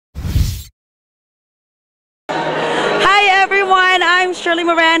Shirley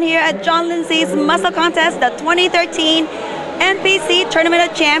Moran here at John Lindsay's Muscle Contest, the 2013 NPC Tournament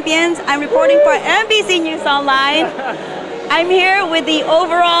of Champions. I'm reporting for NBC News Online. I'm here with the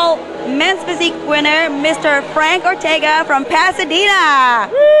overall men's physique winner, Mr. Frank Ortega from Pasadena.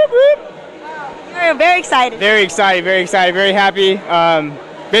 We're very excited. Very excited, very happy.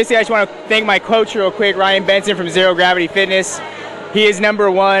 Basically, I just want to thank my coach real quick, Ryan Benson from Zero Gravity Fitness. He is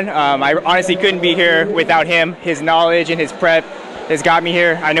 #1. I honestly couldn't be here without him. His knowledge and his prep has got me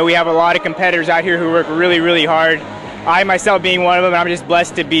here. I know we have a lot of competitors out here who work really hard. I myself being one of them, and I'm just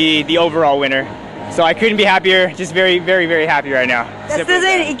blessed to be the overall winner. So I couldn't be happier. Just very happy right now.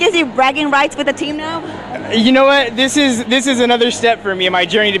 It gives you bragging rights with the team now? You know what? This is another step for me in my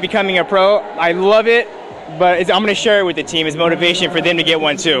journey to becoming a pro. I love it, but I'm going to share it with the team as motivation for them to get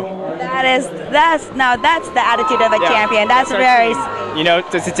one too. That's the attitude of a champion. That's very. You know,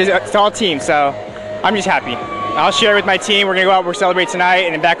 it's all team. So I'm just happy. I'll share it with my team. We're going to go out, we'll celebrate tonight,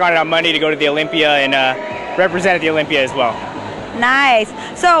 and then back on it on Monday to go to the Olympia and represent at the Olympia as well. Nice.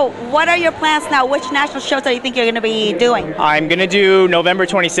 So what are your plans now? Which national shows do you think you're going to be doing? I'm going to do November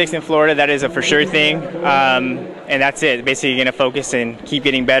 26th in Florida. That is a for sure thing. And that's it. Basically going to focus and keep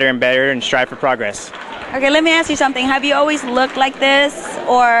getting better and better and strive for progress. Okay, let me ask you something. Have you always looked like this,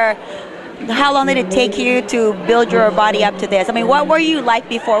 or how long did it take you to build your body up to this? I mean, what were you like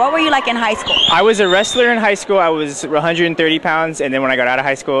before? What were you like in high school? I was a wrestler in high school. I was 130 pounds, and then when I got out of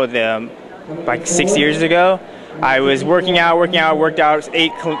high school, like 6 years ago, I was working out, worked out,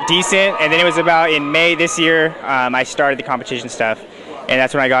 ate decent, and then it was about in May this year, I started the competition stuff. And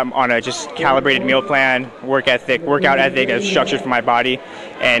that's when I got on a just calibrated meal plan, workout ethic that's structured for my body.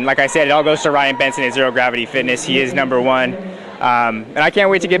 And like I said, it all goes to Ryan Benson at Zero Gravity Fitness. He is #1. And I can't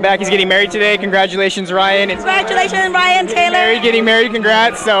wait to get back. He's getting married today. Congratulations, Ryan. Congratulations, Ryan Taylor. Getting married,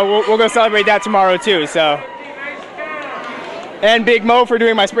 congrats. So we'll go celebrate that tomorrow too. So. And Big Mo for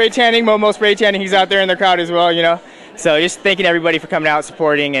doing my spray tanning. Mo spray tanning. He's out there in the crowd as well, you know. So just thanking everybody for coming out,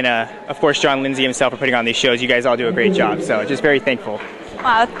 supporting, and of course John Lindsay himself for putting on these shows. You guys all do a great job. So just very thankful.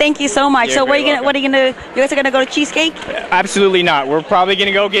 Wow, thank you so much. So what are you gonna do? You guys are gonna go to Cheesecake? Absolutely not. We're probably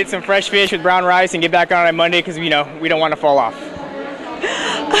gonna go get some fresh fish with brown rice and get back on Monday because we don't want to fall off.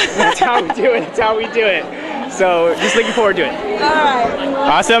 That's how we do it. That's how we do it. So just looking forward to it. All right.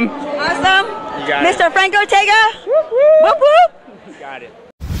 Awesome. Awesome. You got it. Mr. Frank Ortega. Whoop, whoop. Whoop, whoop. You got it.